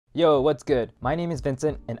Yo, what's good? My name is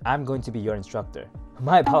Vincent and I'm going to be your instructor.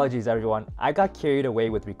 My apologies everyone, I got carried away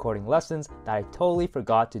with recording lessons that I totally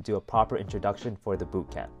forgot to do a proper introduction for the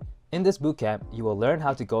bootcamp. In this bootcamp, you will learn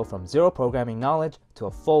how to go from zero programming knowledge to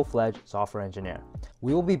a full-fledged software engineer.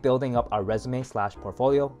 We will be building up our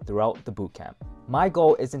resume/portfolio throughout the bootcamp. My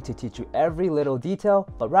goal isn't to teach you every little detail,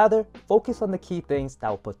 but rather focus on the key things that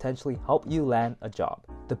will potentially help you land a job.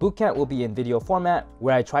 The bootcamp will be in video format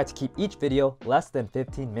where I try to keep each video less than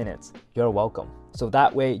 15 minutes. You're welcome. So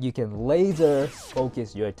that way you can laser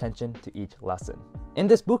focus your attention to each lesson. In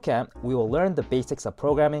this bootcamp, we will learn the basics of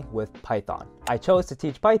programming with Python. I chose to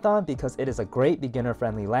teach Python because it is a great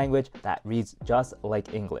beginner-friendly language that reads just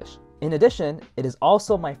like English. In addition, it is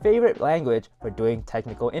also my favorite language for doing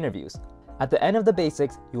technical interviews. At the end of the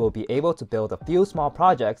basics, you will be able to build a few small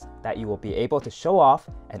projects that you will be able to show off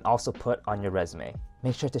and also put on your resume.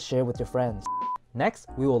 Make sure to share with your friends. Next,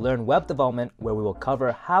 we will learn web development where we will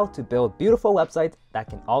cover how to build beautiful websites that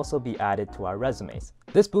can also be added to our resumes.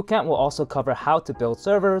 This bootcamp will also cover how to build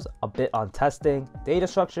servers, a bit on testing, data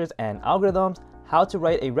structures and algorithms, how to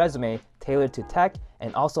write a resume tailored to tech,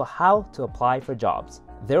 and also how to apply for jobs.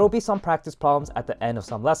 There will be some practice problems at the end of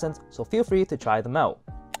some lessons, so feel free to try them out.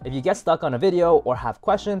 If you get stuck on a video or have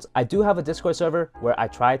questions, I do have a Discord server where I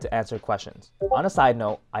try to answer questions. On a side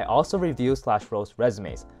note, I also review/roast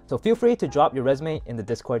resumes, so feel free to drop your resume in the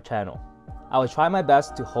Discord channel. I will try my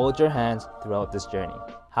best to hold your hands throughout this journey.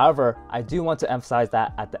 However, I do want to emphasize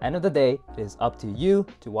that at the end of the day, it is up to you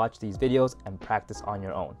to watch these videos and practice on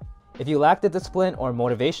your own. If you lack the discipline or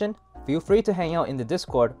motivation, feel free to hang out in the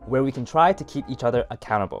Discord where we can try to keep each other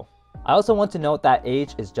accountable. I also want to note that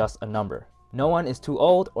age is just a number. No one is too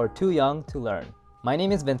old or too young to learn. My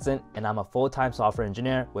name is Vincent and I'm a full-time software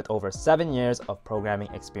engineer with over 7 years of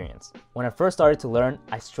programming experience. When I first started to learn,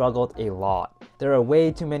 I struggled a lot. There are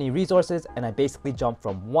way too many resources and I basically jumped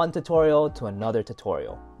from one tutorial to another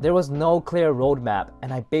tutorial. There was no clear roadmap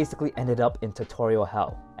and I basically ended up in tutorial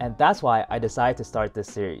hell. And that's why I decided to start this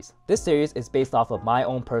series. This series is based off of my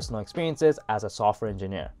own personal experiences as a software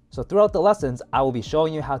engineer. So throughout the lessons, I will be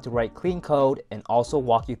showing you how to write clean code and also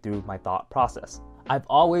walk you through my thought process. I've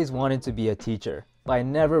always wanted to be a teacher, but I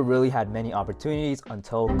never really had many opportunities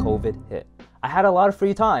until COVID hit. I had a lot of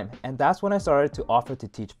free time, and that's when I started to offer to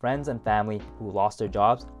teach friends and family who lost their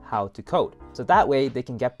jobs how to code. So that way they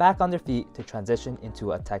can get back on their feet to transition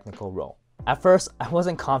into a technical role. At first, I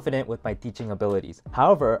wasn't confident with my teaching abilities.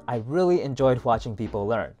 However, I really enjoyed watching people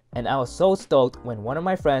learn. And I was so stoked when one of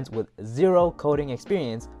my friends with zero coding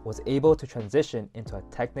experience was able to transition into a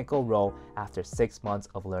technical role after 6 months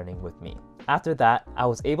of learning with me. After that, I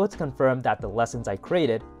was able to confirm that the lessons I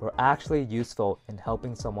created were actually useful in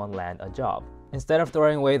helping someone land a job. Instead of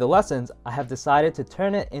throwing away the lessons, I have decided to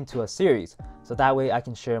turn it into a series, so that way I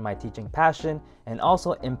can share my teaching passion and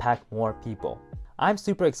also impact more people. I'm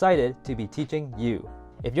super excited to be teaching you.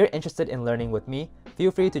 If you're interested in learning with me,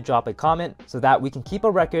 feel free to drop a comment so that we can keep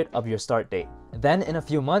a record of your start date. Then in a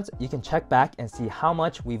few months, you can check back and see how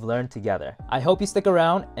much we've learned together. I hope you stick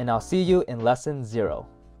around and I'll see you in lesson 0.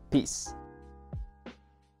 Peace.